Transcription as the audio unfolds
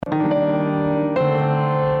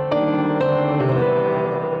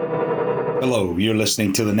Hello, you're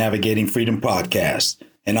listening to the Navigating Freedom Podcast,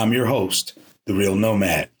 and I'm your host, The Real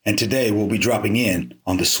Nomad. And today we'll be dropping in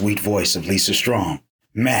on the sweet voice of Lisa Strong,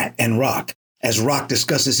 Matt, and Rock, as Rock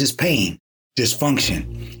discusses his pain,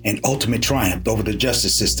 dysfunction, and ultimate triumph over the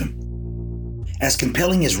justice system. As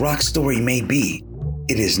compelling as Rock's story may be,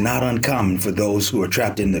 it is not uncommon for those who are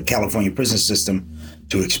trapped in the California prison system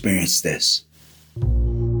to experience this.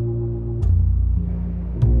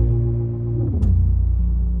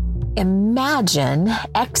 Imagine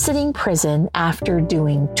exiting prison after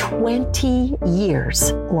doing 20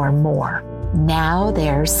 years or more. Now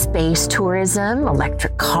there's space tourism,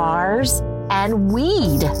 electric cars, and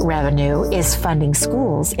weed revenue is funding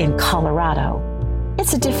schools in Colorado.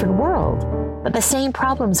 It's a different world, but the same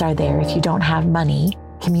problems are there if you don't have money,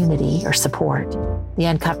 community, or support. The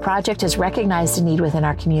Uncuffed Project has recognized a need within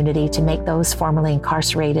our community to make those formerly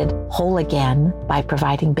incarcerated whole again by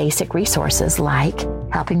providing basic resources like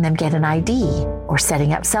helping them get an ID or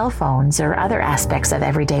setting up cell phones or other aspects of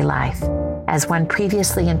everyday life. As one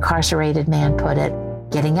previously incarcerated man put it,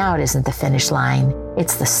 getting out isn't the finish line,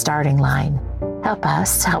 it's the starting line. Help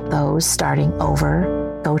us help those starting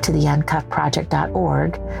over. Go to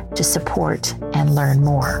theuncuffedproject.org to support and learn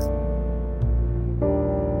more.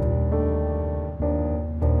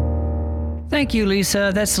 Thank you,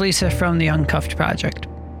 Lisa. That's Lisa from the Uncuffed Project.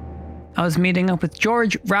 I was meeting up with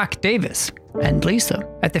George Rock Davis and Lisa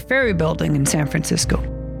at the Ferry Building in San Francisco.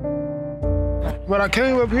 But I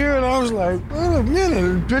came up here and I was like, wait a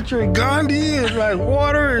minute, picturing Gandhi and like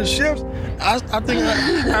water and ships. I think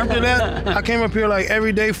after that, I came up here like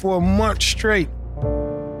every day for a month straight.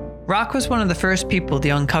 Rock was one of the first people the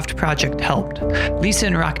Uncuffed Project helped. Lisa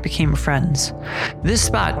and Rock became friends. This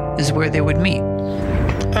spot is where they would meet.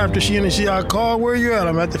 After she initiated, I called, where you at?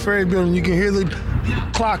 I'm at the Ferry Building. You can hear the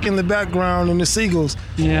clock in the background and the seagulls.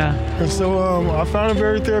 Yeah. And so I found it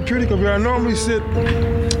very therapeutic up here. I normally sit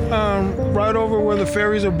right over where the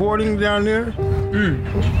ferries are boarding down there.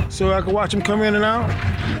 So I can watch them come in and out.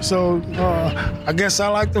 So I guess I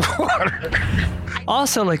like the water.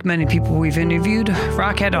 Also, like many people we've interviewed,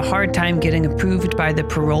 Rock had a hard time getting approved by the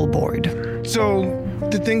parole board. So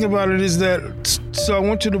the thing about it is that, so I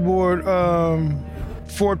went to the board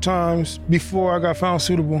 4 times before I got found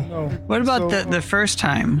suitable. What about the first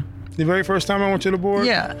time? The very first time I went to the board?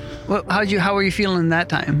 Yeah. How were you feeling that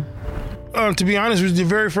time? To be honest, it was the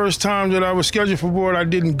very first time that I was scheduled for board, I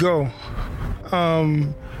didn't go.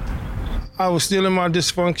 I was still in my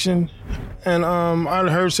dysfunction, and I'd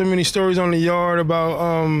heard so many stories on the yard about,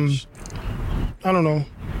 I don't know,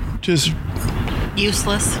 just...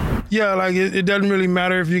 useless? Yeah, like it doesn't really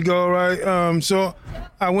matter if you go, right? So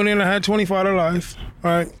I went in, I had 25 to life,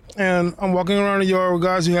 right? And I'm walking around the yard with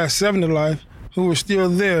guys who had 7 to life who were still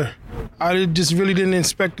there. I just really didn't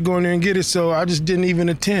expect to go in there and get it, so I just didn't even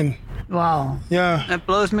attend. Wow. Yeah. That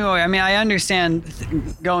blows me away. I mean, I understand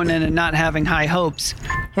going in and not having high hopes.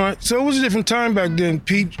 All right, so it was a different time back then.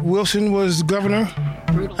 Pete Wilson was governor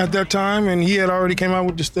at that time, and he had already came out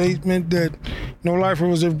with the statement that no lifer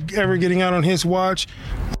was ever getting out on his watch.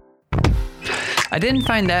 I didn't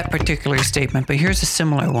find that particular statement, but here's a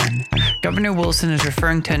similar one. Governor Wilson is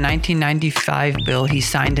referring to a 1995 bill he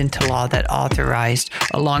signed into law that authorized,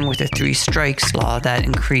 along with a 3 strikes law that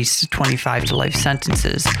increased 25 to life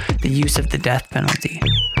sentences, the use of the death penalty.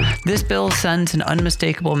 This bill sends an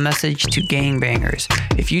unmistakable message to gangbangers.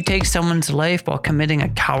 If you take someone's life while committing a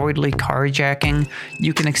cowardly carjacking,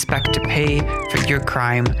 you can expect to pay for your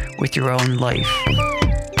crime with your own life.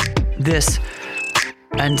 This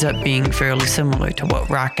ends up being fairly similar to what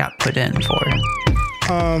Rock got put in for.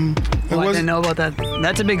 I didn't know about that.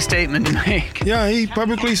 That's a big statement to make. Yeah, he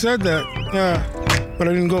publicly said that. Yeah, but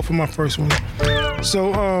I didn't go for my first one.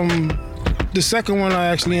 So the second one I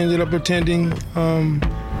actually ended up attending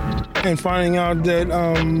and finding out that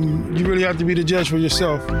you really have to be the judge for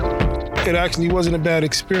yourself. It actually wasn't a bad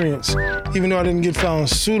experience. Even though I didn't get found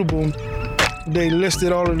suitable, they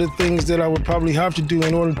listed all of the things that I would probably have to do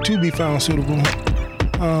in order to be found suitable.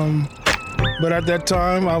 But at that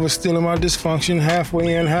time, I was still in my dysfunction,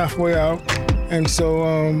 halfway in, halfway out. And so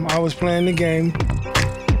I was playing the game.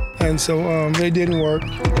 And so it didn't work.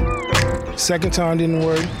 Second time didn't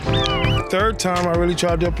work. Third time, I really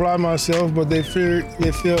tried to apply myself, but they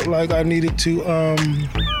felt like I needed to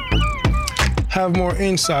have more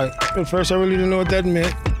insight. At first, I really didn't know what that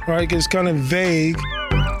meant, right? 'Cause it's kind of vague,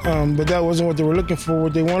 but that wasn't what they were looking for.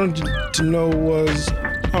 What they wanted to know was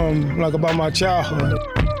like about my childhood,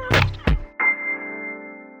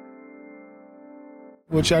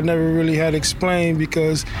 which I never really had explained,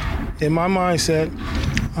 because in my mindset,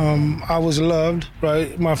 I was loved,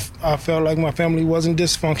 right? I felt like my family wasn't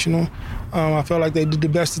dysfunctional. I felt like they did the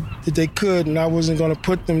best that they could, and I wasn't going to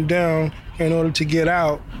put them down in order to get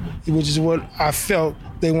out, which is what I felt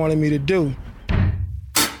they wanted me to do.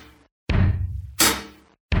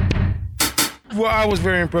 Well, I was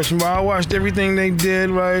very impressionable. I watched everything they did,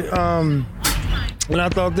 right? And I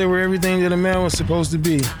thought they were everything that a man was supposed to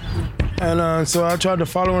be. And so I tried to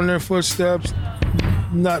follow in their footsteps,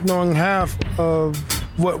 not knowing half of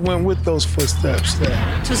what went with those footsteps. So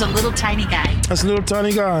it was a little tiny guy. That's a little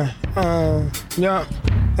tiny guy. Yeah.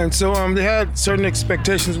 And so they had certain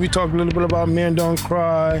expectations. We talked a little bit about Men Don't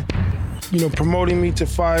Cry, promoting me to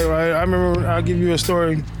fight, right? I remember, I'll give you a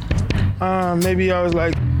story. Maybe I was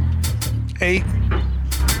like 8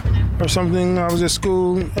 or something. I was at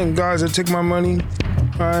school and guys had took my money,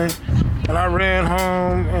 right? And I ran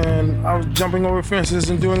home and I was jumping over fences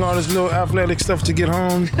and doing all this little athletic stuff to get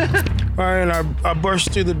home, right? And I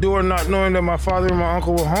burst through the door not knowing that my father and my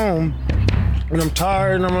uncle were home. And I'm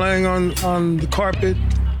tired and I'm laying on the carpet.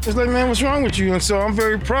 It's like, man, what's wrong with you? And so I'm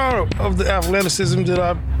very proud of the athleticism that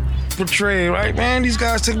I portrayed, right? Man, these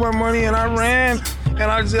guys took my money and I ran and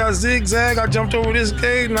I zigzagged, I jumped over this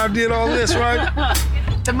gate and I did all this, right?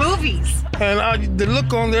 The movies. And the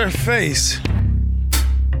look on their face,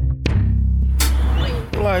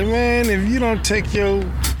 like, man, if you don't take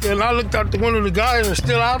and I looked out the window, the guys are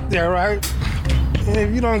still out there, right? And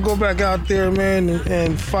if you don't go back out there, man,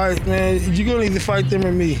 and fight, man, you're gonna either fight them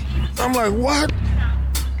or me. I'm like, what?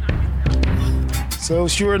 So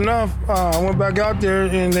sure enough, I went back out there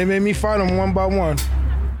and they made me fight them one by one.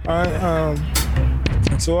 All right.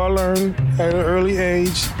 So I learned at an early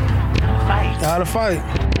age how to fight.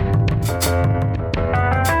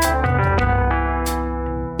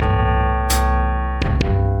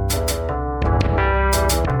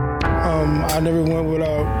 I never went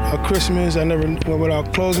without a Christmas. I never went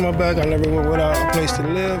without clothes on my back. I never went without a place to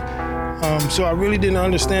live. So I really didn't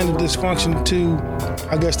understand the dysfunction to,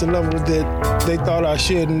 I guess, the level that they thought I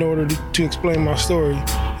should in order to explain my story.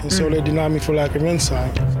 And so they denied me for lack of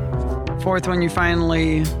insight. Fourth one, you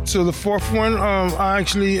finally... So the fourth one, I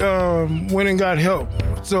actually went and got help.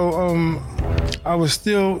 So I was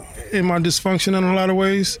still in my dysfunction in a lot of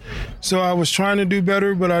ways. So I was trying to do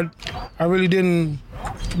better, but I really didn't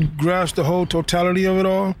grasp the whole totality of it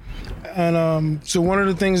all. And so one of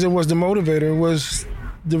the things that was the motivator was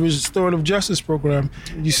the restorative justice program.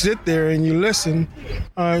 You sit there and you listen.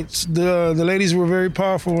 The ladies were very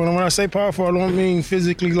powerful. And when I say powerful, I don't mean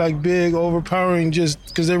physically like big, overpowering, just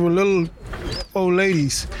because they were little old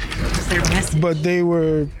ladies. But they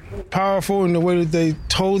were powerful in the way that they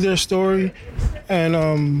told their story.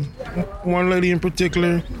 And one lady in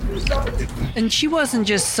particular. And she wasn't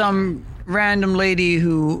just some random lady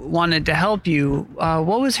who wanted to help you.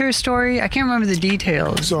 What was her story? I can't remember the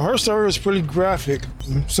details. So her story was pretty graphic.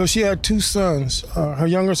 So she had 2 sons. Her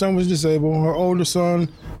younger son was disabled. Her older son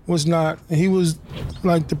was not. He was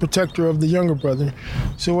like the protector of the younger brother.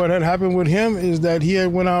 So what had happened with him is that he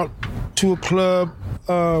had went out to a club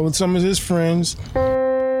with some of his friends.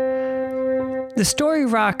 The story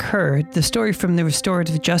Rock heard, the story from the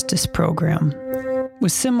restorative justice program,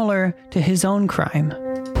 was similar to his own crime.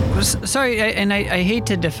 Sorry, I hate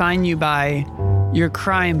to define you by your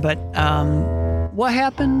crime, but what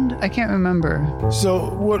happened? I can't remember. So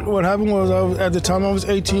what happened was, at the time I was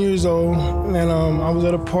 18 years old, and I was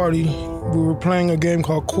at a party. We were playing a game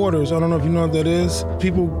called Quarters. I don't know if you know what that is.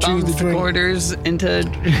 People choose to drink quarters into.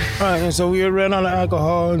 Right, and so we had ran out of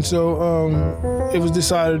alcohol, and so it was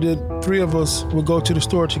decided that 3 of us would go to the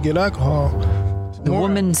store to get alcohol. The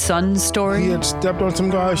woman's son story? He had stepped on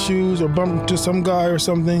some guy's shoes or bumped into some guy or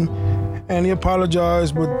something, and he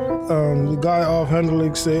apologized, but the guy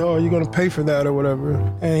offhandedly said, "Oh, you're going to pay for that," or whatever.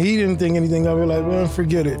 And he didn't think anything of it, like, well,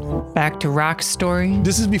 forget it. Back to Rock's story?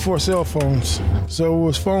 This is before cell phones, so it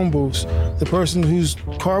was phone booths. The person whose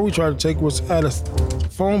car we tried to take was at a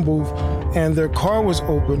phone booth, and their car was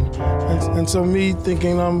open. And so me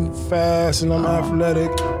thinking I'm fast and I'm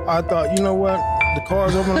athletic, I thought, you know what? The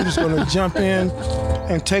car's open, I'm just gonna jump in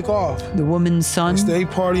and take off. The woman's son? Stay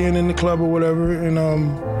partying in the club or whatever, and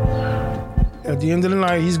at the end of the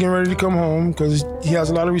night, he's getting ready to come home because he has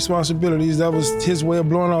a lot of responsibilities. That was his way of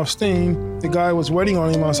blowing off steam. The guy was waiting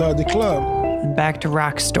on him outside the club. Back to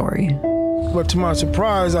Rock's story. But to my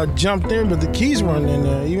surprise, I jumped in, but the keys weren't in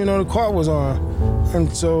there, even though the car was on.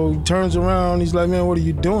 And so he turns around, he's like, man, what are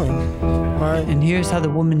you doing? Right? And here's how the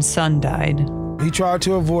woman's son died. He tried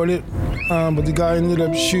to avoid it, but the guy ended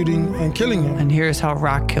up shooting and killing him. And here's how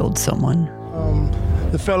Rock killed someone.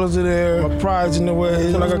 The fellas are there, my pride's in the way,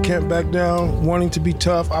 like I can't back down, wanting to be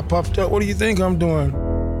tough. I puffed up, what do you think I'm doing?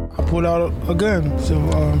 I pulled out a gun. So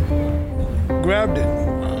grabbed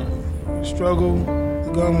it, struggled,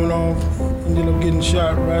 the gun went off, ended up getting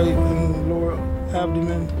shot right in the lower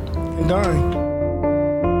abdomen and dying.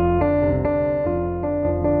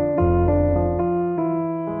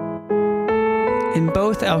 In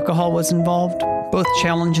both, alcohol was involved, both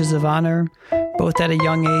challenges of honor, both at a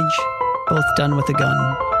young age, both done with a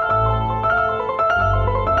gun.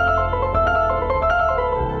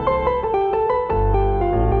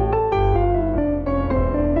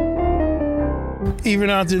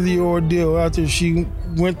 Even after the ordeal, after she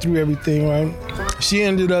went through everything, right, she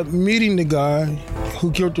ended up meeting the guy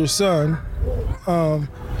who killed her son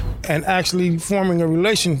and actually forming a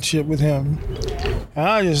relationship with him. And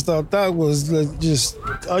I just thought that was just,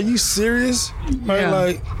 are you serious? Right? Yeah.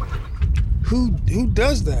 Like, who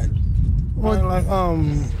does that? Well, right?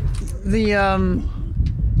 Like,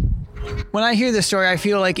 when I hear this story, I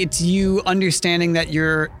feel like it's you understanding that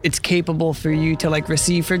it's capable for you to like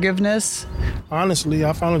receive forgiveness. Honestly,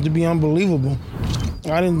 I found it to be unbelievable.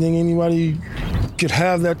 I didn't think anybody could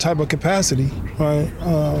have that type of capacity, right?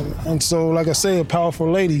 And so, like I say, a powerful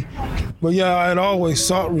lady. But yeah, I had always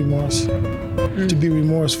sought remorse, to be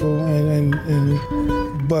remorseful,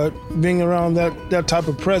 but being around that type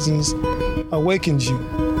of presence awakens you.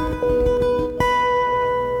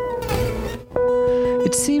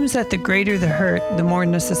 It seems that the greater the hurt, the more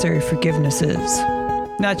necessary forgiveness is.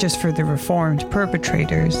 Not just for the reformed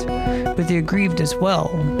perpetrators, but the aggrieved as well.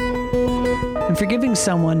 And forgiving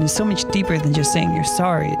someone is so much deeper than just saying you're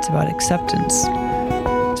sorry. It's about acceptance.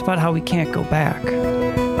 It's about how we can't go back.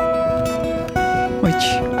 Which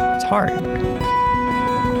is hard.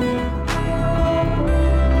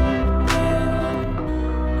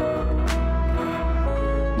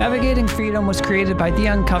 Navigating Freedom was created by The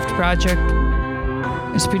Uncuffed Project.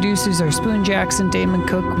 Its producers are Spoon Jackson, Damon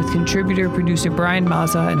Cook, with contributor producer Brian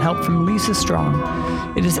Mazza and help from Lisa Strong.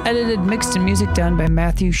 It is edited, mixed, and music done by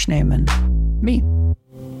Matthew Schneeman. Me.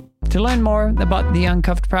 To learn more about The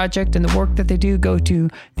Uncuffed Project and the work that they do, go to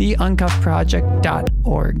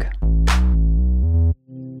theuncuffedproject.org.